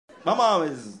My mom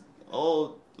is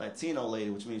old Latino lady,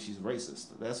 which means she's racist.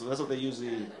 That's what they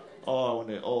usually are when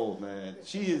they're old, man.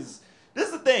 She is. This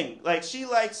is the thing. Like, she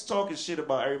likes talking shit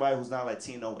about everybody who's not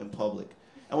Latino in public.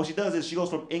 And what she does is she goes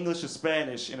from English to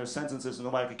Spanish in her sentences so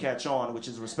nobody can catch on, which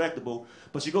is respectable.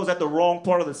 But she goes at the wrong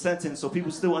part of the sentence so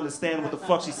people still understand what the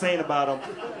fuck she's saying about them.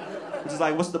 Which is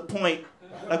like, what's the point?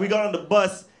 Like, we got on the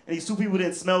bus, and these two people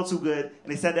didn't smell too good,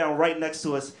 and they sat down right next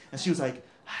to us, and she was like,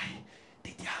 ay,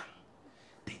 Titian,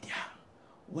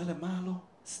 huele malo,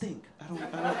 stink. I don't.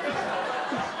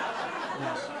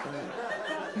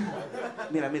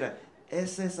 Mira,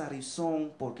 ese es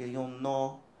Arizón porque yo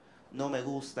no me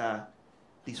gusta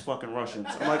these fucking Russians.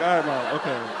 I'm like, all right,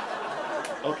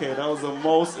 Mom, okay, that was the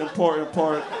most important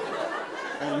part,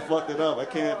 and you fucked it up. I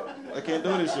can't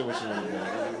do this shit with you,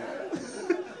 man.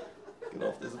 Get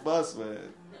off this bus, man.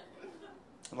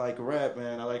 I like rap,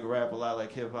 man. I like rap a lot. I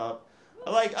like hip hop.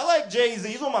 I like Jay-Z.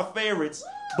 He's one of my favorites.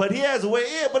 But he has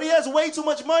way too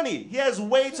much money. He has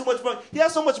way too much money. He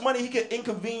has so much money he can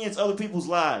inconvenience other people's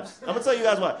lives. I'm gonna tell you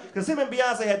guys why. Because him and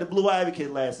Beyonce had the Blue Ivy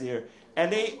kid last year,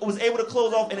 and they was able to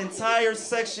close off an entire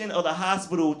section of the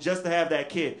hospital just to have that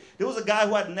kid. There was a guy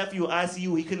who had a nephew in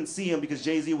ICU. He couldn't see him because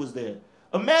Jay-Z was there.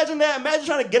 Imagine that. Imagine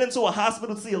trying to get into a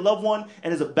hospital to see a loved one,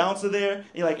 and there's a bouncer there. And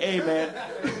you're like, hey, man.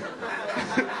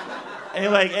 And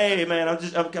you're like, hey, man, I'm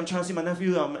trying to see my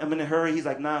nephew. I'm in a hurry. He's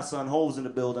like, nah, son, holes in the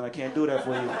building. I can't do that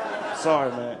for you. Sorry,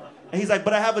 man. And he's like,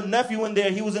 but I have a nephew in there.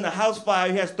 He was in a house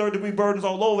fire. He has third-degree burdens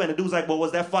all over. And the dude's like, well,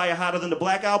 was that fire hotter than the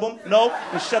Black Album? No?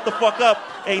 Then shut the fuck up.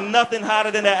 Ain't nothing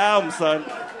hotter than that album, son.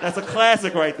 That's a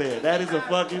classic right there. That is a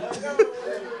fucking it's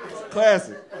a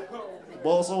classic.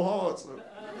 Ball so hard, son.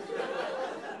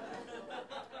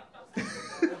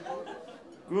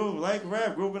 Grew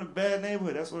up in a bad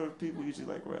neighborhood. That's where people usually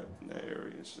like rap, in that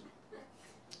area and shit.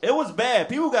 It was bad.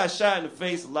 People got shot in the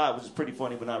face a lot, which is pretty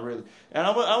funny, but not really. And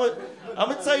I'm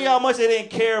gonna tell you how much they didn't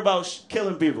care about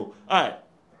killing people. All right,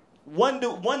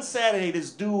 one Saturday,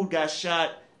 this dude got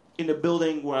shot in the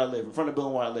building where I live, in front of the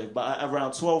building where I live, by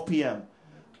around 12 p.m.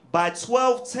 By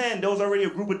 12:10, there was already a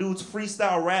group of dudes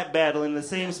freestyle rap battling in the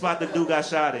same spot the dude got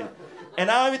shot in. And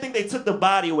I don't even think they took the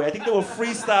body away. I think they were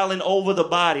freestyling over the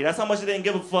body. That's how much they didn't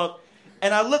give a fuck.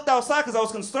 And I looked outside because I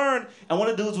was concerned. And one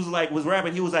of the dudes was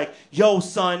rapping. He was like, yo,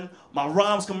 son, my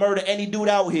rhymes can murder any dude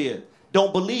out here.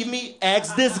 Don't believe me?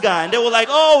 Ask this guy. And they were like,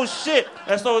 oh, shit.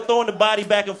 And I started throwing the body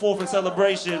back and forth in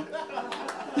celebration.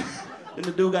 And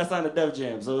the dude got signed to Def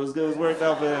Jam. So it was good. It was worked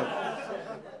out for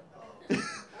him.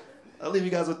 I'll leave you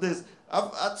guys with this.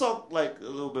 I talk like a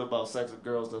little bit about sex with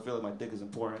girls, so I feel like my dick is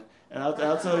important. And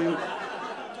I'll tell you,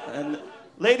 and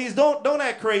ladies, don't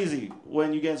act crazy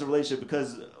when you get into a relationship,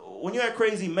 because when you act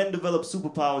crazy, men develop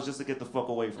superpowers just to get the fuck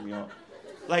away from y'all.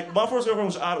 Like, my first girlfriend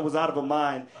was out of her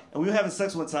mind, and we were having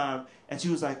sex one time, and she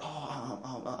was like, oh,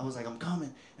 I was like, I'm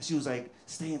coming. And she was like,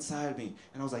 stay inside me.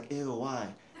 And I was like, ew, why?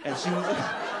 And she was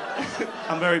like,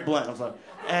 I'm very blunt, I'm sorry.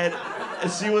 And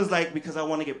she was like, because I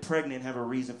want to get pregnant and have a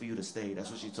reason for you to stay. That's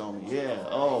what she told me. Yeah,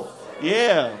 oh,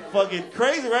 yeah, fucking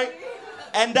crazy, right?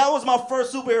 And that was my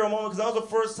first superhero moment, because that was the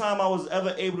first time I was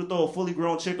ever able to throw a fully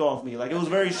grown chick off me. Like, it was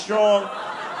very strong.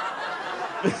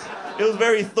 It was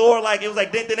very Thor-like. It was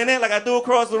like, like I threw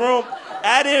across the room.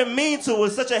 I didn't mean to. It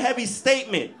was such a heavy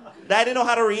statement that I didn't know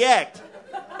how to react.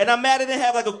 And I'm mad I didn't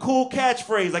have like a cool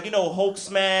catchphrase, like, you know, Hulk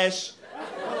smash,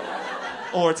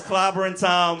 or it's clobbering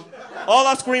time. All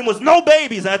I screamed was, no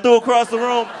babies, and I threw across the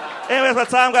room. Anyways, my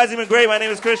time, guys, you've been great. My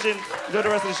name is Crystian. Enjoy the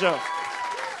rest of the show.